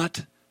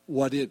not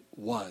what it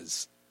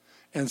was.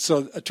 And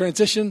so a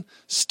transition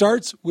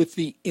starts with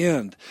the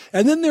end.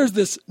 And then there's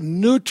this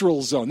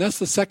neutral zone. That's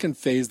the second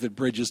phase that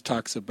Bridges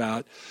talks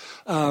about.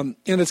 And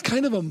it's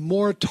kind of a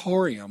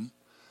moratorium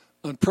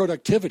on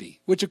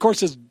productivity, which, of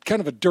course, is kind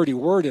of a dirty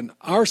word in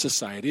our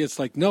society. It's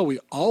like, no, we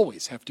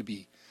always have to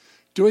be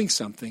doing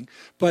something.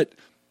 But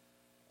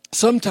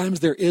sometimes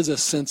there is a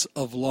sense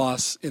of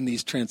loss in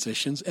these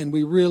transitions, and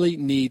we really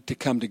need to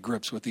come to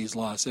grips with these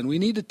loss. And we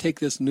need to take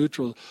this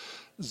neutral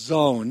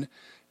zone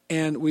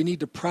and we need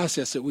to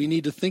process it. We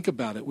need to think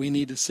about it. We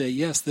need to say,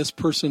 yes, this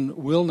person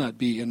will not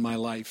be in my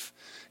life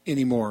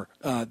anymore.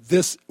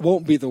 This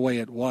won't be the way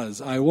it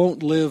was. I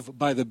won't live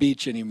by the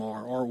beach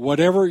anymore, or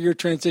whatever you're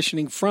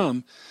transitioning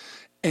from.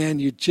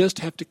 And you just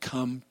have to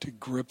come to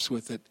grips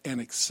with it and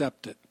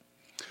accept it.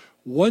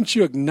 Once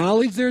you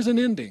acknowledge there's an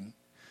ending,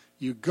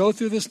 you go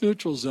through this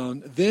neutral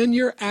zone, then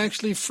you're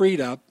actually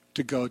freed up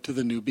to go to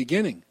the new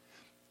beginning.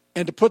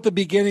 And to put the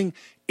beginning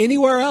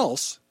anywhere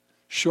else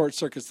short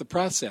circuits the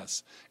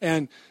process.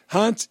 And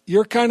Hans,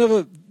 you're kind of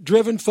a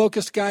driven,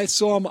 focused guy,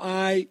 so am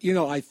I.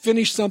 I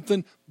finish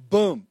something,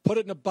 boom, put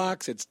it in a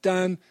box, it's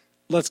done,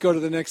 let's go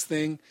to the next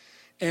thing.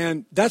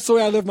 And that's the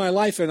way I live my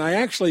life. And I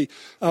actually,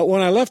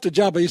 when I left a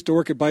job, I used to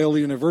work at Biola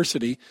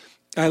University.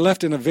 I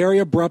left in a very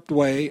abrupt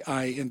way.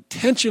 I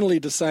intentionally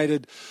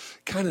decided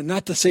kind of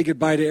not to say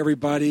goodbye to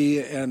everybody,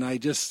 and I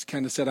just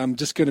kind of said, I'm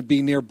just going to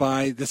be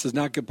nearby. This is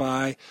not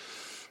goodbye.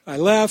 I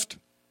left.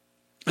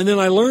 And then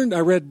I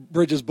read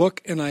Bridges' book,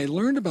 and I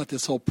learned about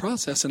this whole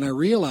process, and I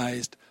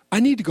realized I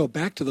need to go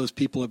back to those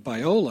people at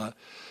Biola,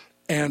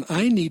 and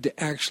I need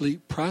to actually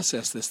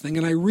process this thing.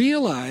 And I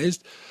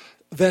realized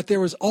that there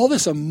was all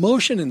this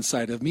emotion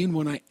inside of me, and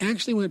when I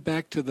actually went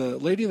back to the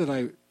lady that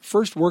I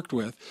first worked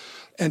with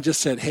and just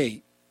said,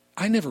 hey,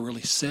 I never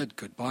really said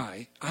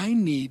goodbye. I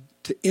need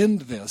to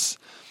end this.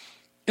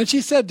 And she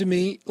said to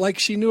me, like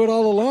she knew it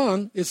all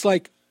along, it's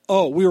like,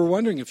 oh, we were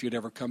wondering if you'd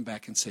ever come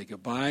back and say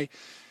goodbye.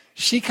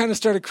 She kind of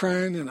started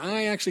crying, and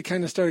I actually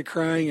kind of started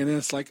crying, and then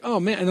it's like, oh,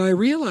 man. And I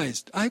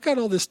realized I've got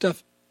all this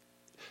stuff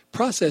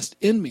processed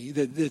in me,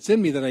 that's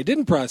in me that I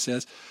didn't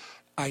process,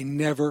 I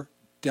never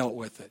dealt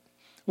with it.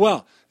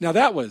 Well, now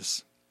that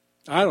was,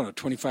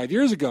 25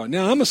 years ago.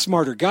 Now I'm a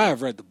smarter guy.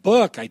 I've read the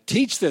book. I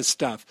teach this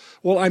stuff.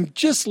 Well, I'm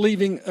just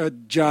leaving a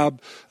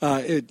job.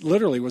 It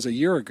literally was a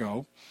year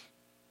ago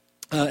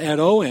at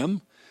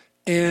OM,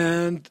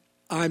 and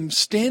I'm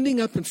standing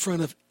up in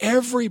front of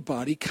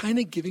everybody kind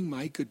of giving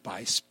my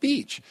goodbye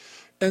speech.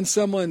 And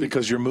someone...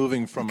 Because you're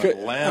moving from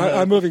Atlanta...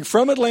 I'm moving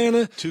from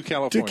Atlanta to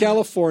California. To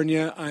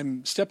California.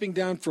 I'm stepping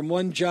down from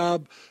one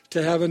job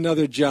to have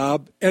another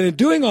job. And in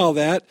doing all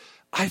that,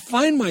 I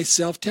find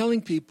myself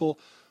telling people,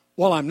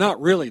 well, I'm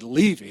not really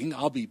leaving.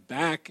 I'll be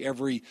back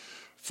every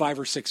 5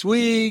 or 6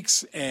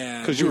 weeks.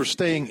 Because you were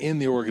staying in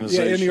the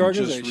organization. Yeah, in the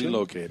organization. Just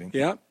relocating.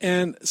 Yeah.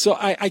 And so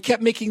I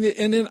kept making it,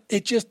 and then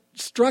it just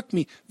struck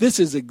me, this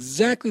is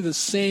exactly the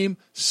same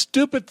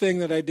stupid thing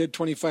that I did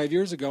 25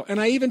 years ago.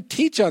 And I even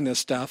teach on this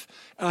stuff.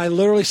 And I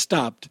literally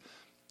stopped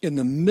in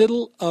the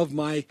middle of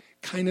my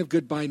kind of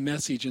goodbye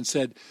message and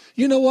said,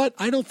 you know what?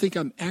 I don't think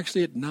I'm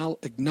actually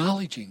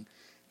acknowledging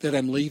that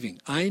I'm leaving.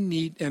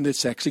 And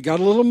it's actually got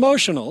a little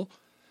emotional.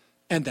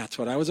 And that's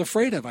what I was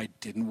afraid of. I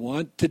didn't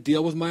want to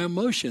deal with my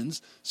emotions,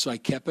 so I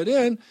kept it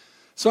in.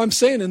 So I'm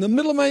saying in the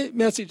middle of my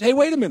message, hey,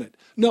 wait a minute.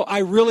 No, I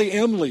really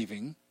am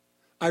leaving.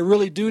 I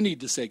really do need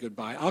to say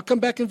goodbye. I'll come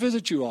back and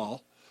visit you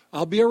all.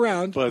 I'll be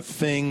around. But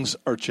things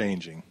are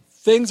changing.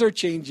 Things are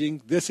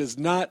changing. This is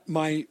not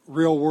my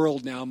real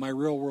world now. My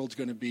real world's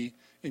going to be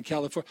in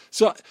California.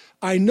 So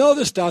I know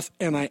the stuff,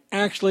 and I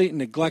actually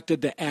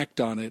neglected to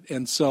act on it.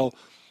 And so,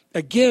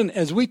 again,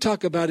 as we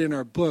talk about in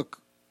our book,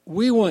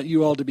 we want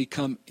you all to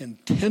become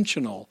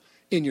intentional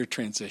in your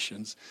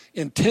transitions,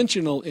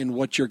 intentional in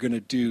what you're going to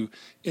do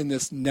in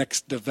this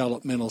next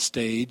developmental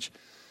stage.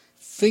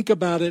 Think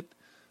about it.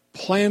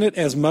 Plan it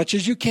as much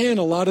as you can.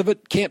 A lot of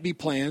it can't be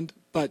planned,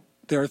 but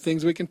there are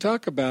things we can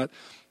talk about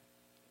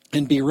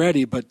and be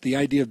ready. But the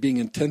idea of being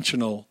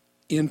intentional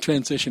in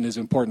transition is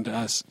important to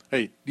us.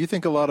 Hey, do you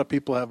think a lot of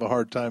people have a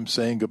hard time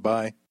saying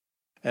goodbye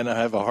and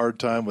have a hard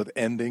time with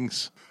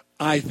endings?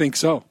 I think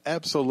so.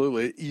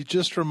 Absolutely. You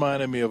just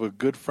reminded me of a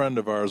good friend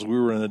of ours. We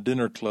were in a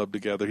dinner club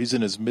together. He's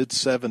in his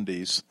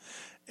mid-70s.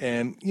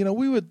 And,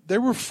 they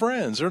were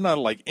friends. They're not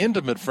like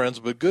intimate friends,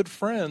 but good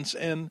friends.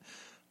 And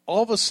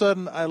all of a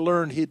sudden, I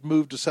learned he'd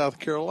moved to South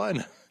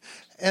Carolina.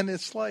 And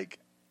it's like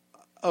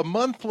a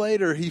month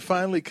later, he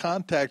finally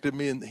contacted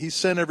me, and he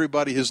sent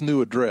everybody his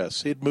new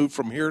address. He'd moved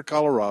from here to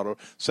Colorado,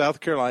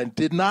 South Carolina,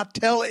 did not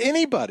tell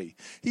anybody.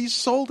 He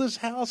sold his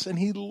house, and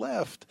he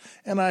left.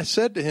 And I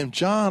said to him,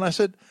 John,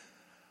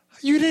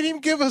 you didn't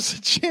even give us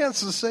a chance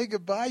to say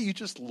goodbye. You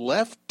just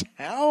left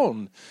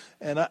town.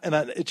 And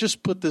it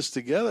just put this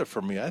together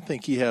for me. I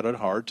think he had a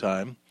hard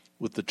time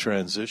with the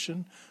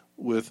transition,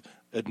 with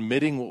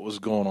admitting what was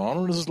going on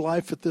in his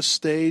life at this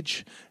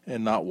stage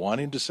and not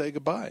wanting to say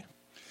goodbye.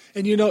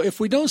 And, if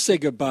we don't say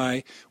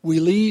goodbye,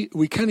 we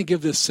kind of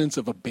give this sense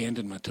of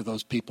abandonment to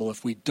those people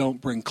if we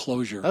don't bring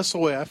closure. That's the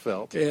way I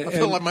felt. I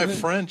felt like my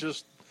friend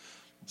just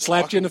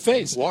slapped you in the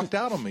face. Walked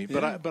out on me.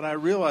 Yeah. But I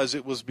realized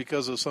it was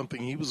because of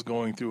something he was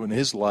going through in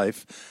his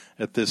life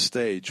at this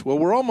stage. Well,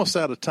 we're almost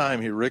out of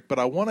time here, Rick, but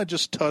I want to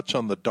just touch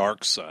on the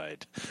dark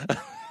side.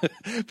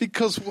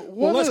 Because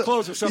let's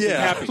close with something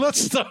happy.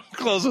 Let's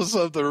close with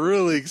something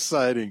really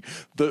exciting.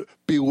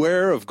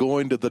 Beware of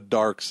going to the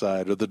dark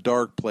side or the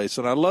dark place.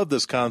 And I love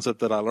this concept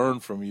that I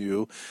learned from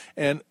you.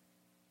 And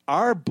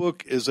our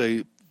book is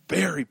a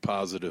very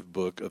positive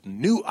book of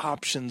new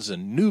options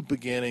and new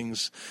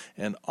beginnings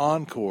and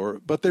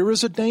encore. But there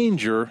is a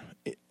danger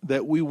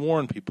that we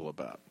warn people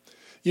about.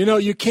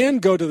 You can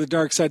go to the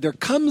dark side. There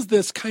comes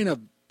this kind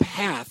of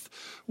path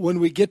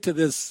when we get to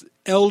this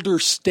elder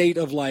state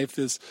of life,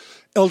 this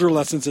elder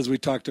lessons as we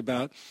talked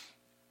about.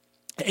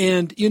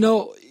 And,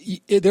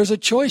 there's a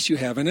choice you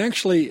have. And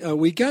actually,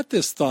 we got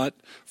this thought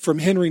from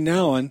Henry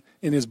Nouwen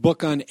in his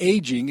book on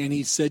aging. And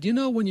he said,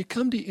 when you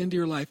come into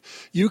your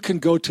life, you can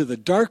go to the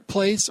dark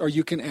place or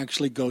you can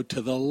actually go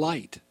to the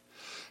light.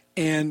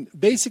 And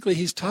basically,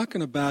 he's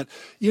talking about,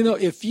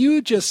 if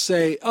you just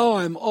say, oh,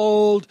 I'm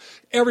old,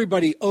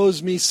 everybody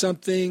owes me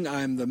something,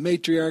 I'm the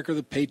matriarch or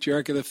the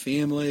patriarch of the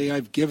family,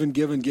 I've given,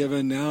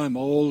 now I'm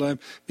old,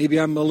 maybe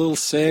I'm a little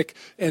sick,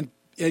 and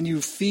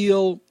you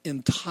feel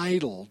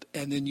entitled,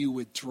 and then you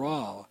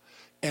withdraw,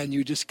 and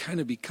you just kind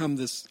of become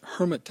this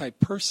hermit-type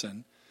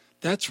person,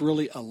 that's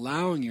really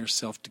allowing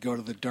yourself to go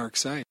to the dark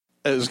side.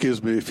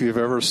 Excuse me, if you've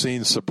ever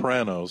seen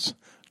Sopranos,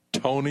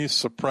 Tony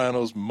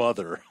Soprano's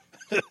mother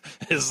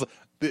is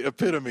the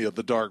epitome of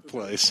the dark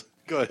place.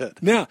 Go ahead.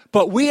 Now,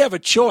 but we have a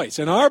choice,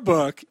 and our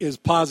book is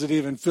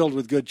positive and filled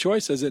with good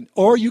choices,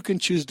 or you can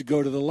choose to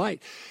go to the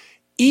light.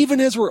 Even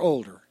as we're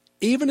older,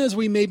 even as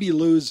we maybe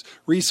lose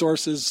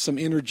resources, some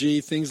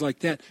energy, things like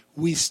that,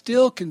 we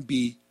still can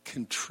be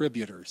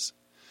contributors,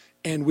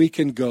 and we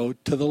can go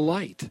to the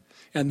light.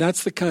 And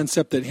that's the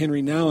concept that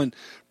Henry Nouwen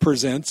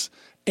presents.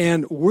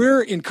 And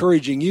we're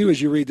encouraging you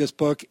as you read this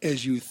book,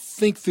 as you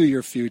think through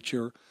your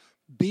future,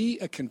 be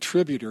a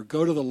contributor.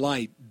 Go to the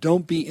light.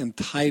 Don't be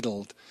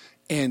entitled.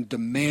 and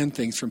demand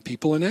things from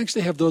people and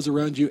actually have those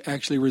around you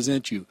actually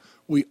resent you.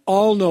 We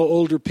all know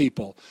older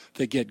people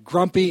that get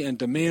grumpy and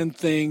demand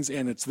things,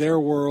 and it's their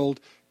world,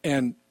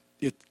 and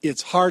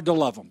it's hard to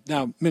love them.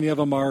 Now, many of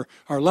them are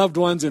our loved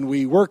ones, and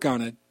we work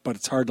on it, but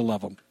it's hard to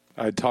love them.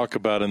 I talk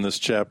about in this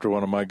chapter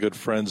one of my good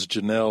friends,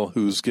 Janelle,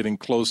 who's getting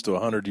close to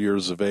 100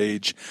 years of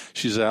age.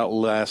 She's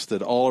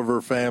outlasted all of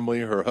her family,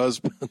 her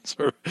husbands,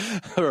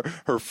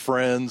 her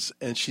friends,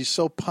 and she's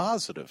so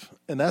positive.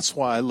 And that's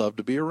why I love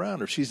to be around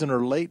her. She's in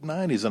her late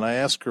 90s, and I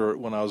asked her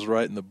when I was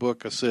writing the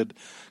book, I said,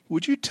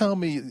 would you tell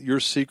me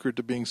your secret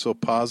to being so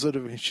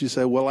positive? And she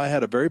said, well, I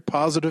had a very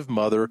positive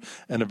mother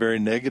and a very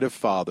negative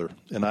father,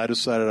 and I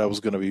decided I was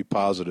going to be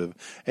positive.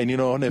 And,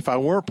 and if I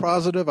weren't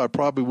positive, I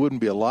probably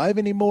wouldn't be alive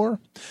anymore.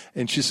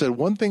 And she said,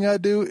 one thing I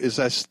do is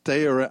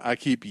I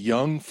keep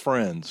young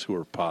friends who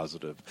are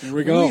positive. Here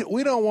we go.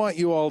 We don't want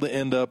you all to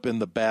end up in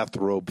the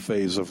bathrobe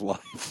phase of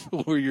life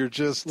where you're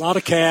just... A lot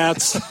of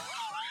cats.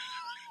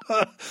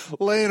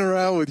 laying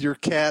around with your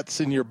cats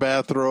in your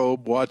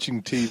bathrobe,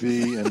 watching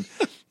TV,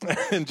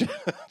 and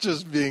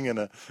just being in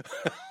a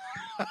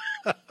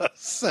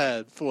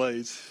sad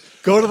place.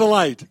 Go to the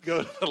light.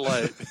 Go to the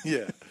light,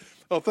 yeah.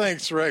 Well,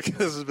 thanks, Rick.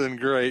 This has been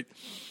great.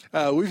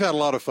 We've had a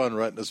lot of fun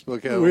writing this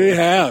book, haven't we? We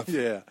have.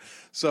 Yeah.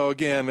 So,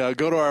 again,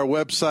 go to our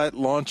website,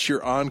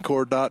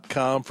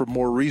 launchyyourencore.com, for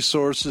more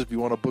resources. If you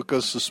want to book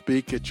us to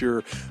speak at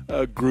your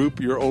group,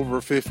 your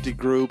over 50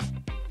 group,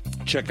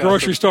 check out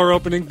grocery store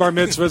opening, bar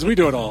mitzvahs, we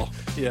do it all.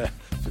 Yeah.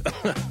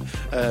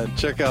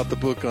 Check out the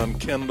book on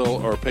Kindle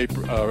or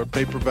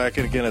paperback.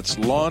 And, again, it's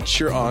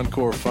Launch Your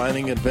Encore,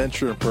 Finding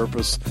Adventure and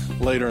Purpose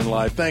Later in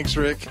Life. Thanks,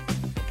 Rick.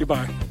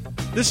 Goodbye.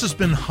 This has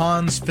been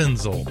Hans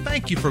Finzel.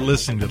 Thank you for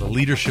listening to the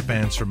Leadership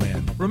Answer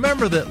Man.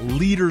 Remember that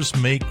leaders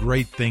make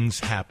great things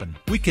happen.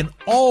 We can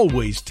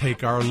always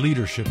take our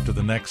leadership to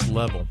the next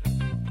level.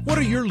 What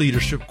are your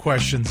leadership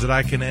questions that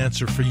I can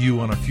answer for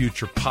you on a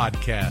future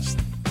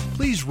podcast?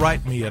 Please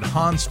write me at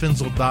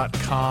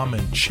hansfinzel.com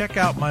and check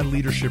out my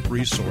leadership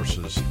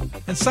resources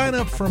and sign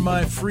up for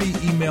my free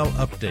email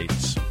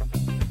updates.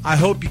 I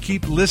hope you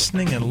keep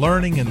listening and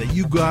learning and that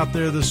you go out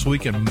there this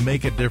week and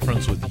make a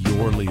difference with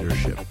your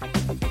leadership.